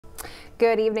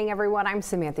Good evening, everyone. I'm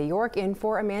Samantha York in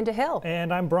for Amanda Hill.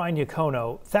 And I'm Brian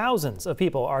Yacono. Thousands of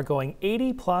people are going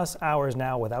 80+ hours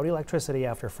now without electricity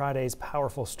after Friday's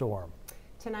powerful storm.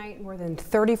 Tonight, more than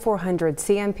 3,400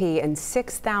 CMP and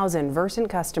 6,000 Versant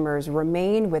customers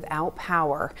remain without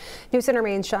power. News Center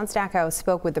Maine's Sean Stackhouse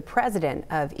spoke with the president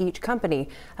of each company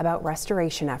about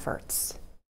restoration efforts.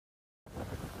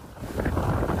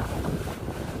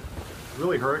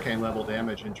 Really hurricane level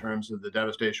damage in terms of the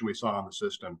devastation we saw on the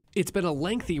system. It's been a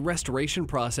lengthy restoration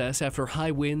process after high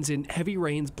winds and heavy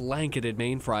rains blanketed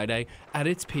Maine Friday. At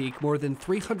its peak, more than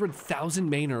 300,000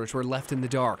 Mainers were left in the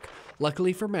dark.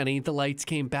 Luckily for many, the lights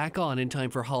came back on in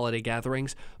time for holiday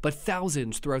gatherings, but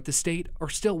thousands throughout the state are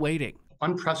still waiting.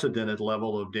 Unprecedented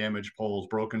level of damaged poles,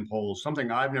 broken poles, something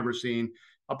I've never seen.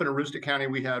 Up in Aroostook County,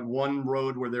 we had one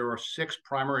road where there were 6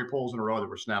 primary poles in a row that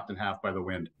were snapped in half by the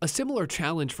wind. A similar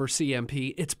challenge for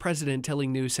CMP, its president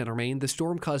telling News Center Maine the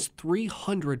storm caused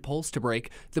 300 poles to break,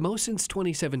 the most since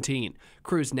 2017.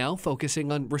 Crews now focusing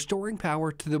on restoring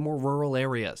power to the more rural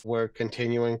areas. We're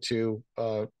continuing to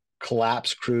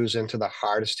collapse crews into the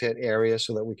hardest hit areas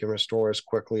so that we can restore as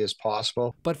quickly as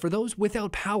possible. But for those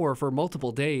without power for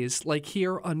multiple days, like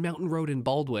here on Mountain Road in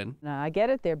Baldwin. I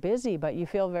get it, they're busy, but you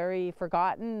feel very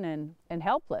forgotten and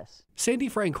helpless. Sandy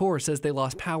Francoeur says they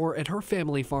lost power at her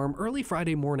family farm early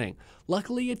Friday morning.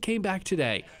 Luckily, it came back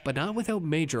today, but not without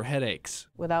major headaches.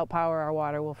 Without power, our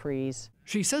water will freeze.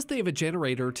 She says they have a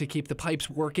generator to keep the pipes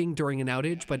working during an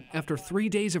outage, but after 3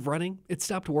 days of running, it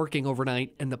stopped working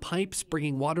overnight, and the pipes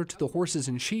bringing water to the horses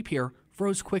and sheep here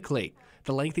froze quickly.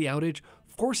 The lengthy outage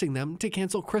forcing them to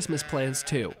cancel Christmas plans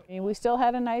too. We still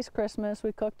had a nice Christmas.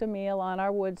 We cooked a meal on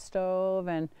our wood stove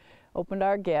and opened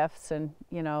our gifts, and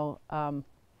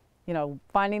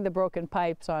finding the broken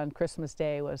pipes on Christmas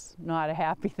Day was not a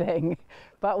happy thing,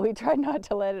 but we tried not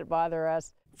to let it bother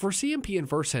us. For CMP and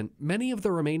Versant, many of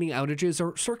the remaining outages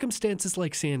are circumstances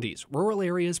like Sandy's, rural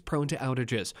areas prone to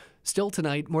outages. Still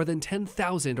tonight, more than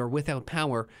 10,000 are without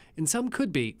power, and some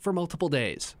could be for multiple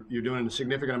days. You're doing a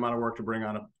significant amount of work to bring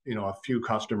on a few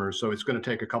customers, so it's going to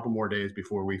take a couple more days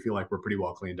before we feel like we're pretty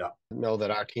well cleaned up. Know that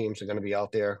our teams are going to be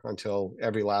out there until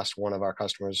every last one of our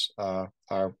customers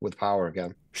are with power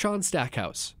again. Sean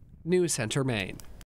Stackhouse, News Center, Maine.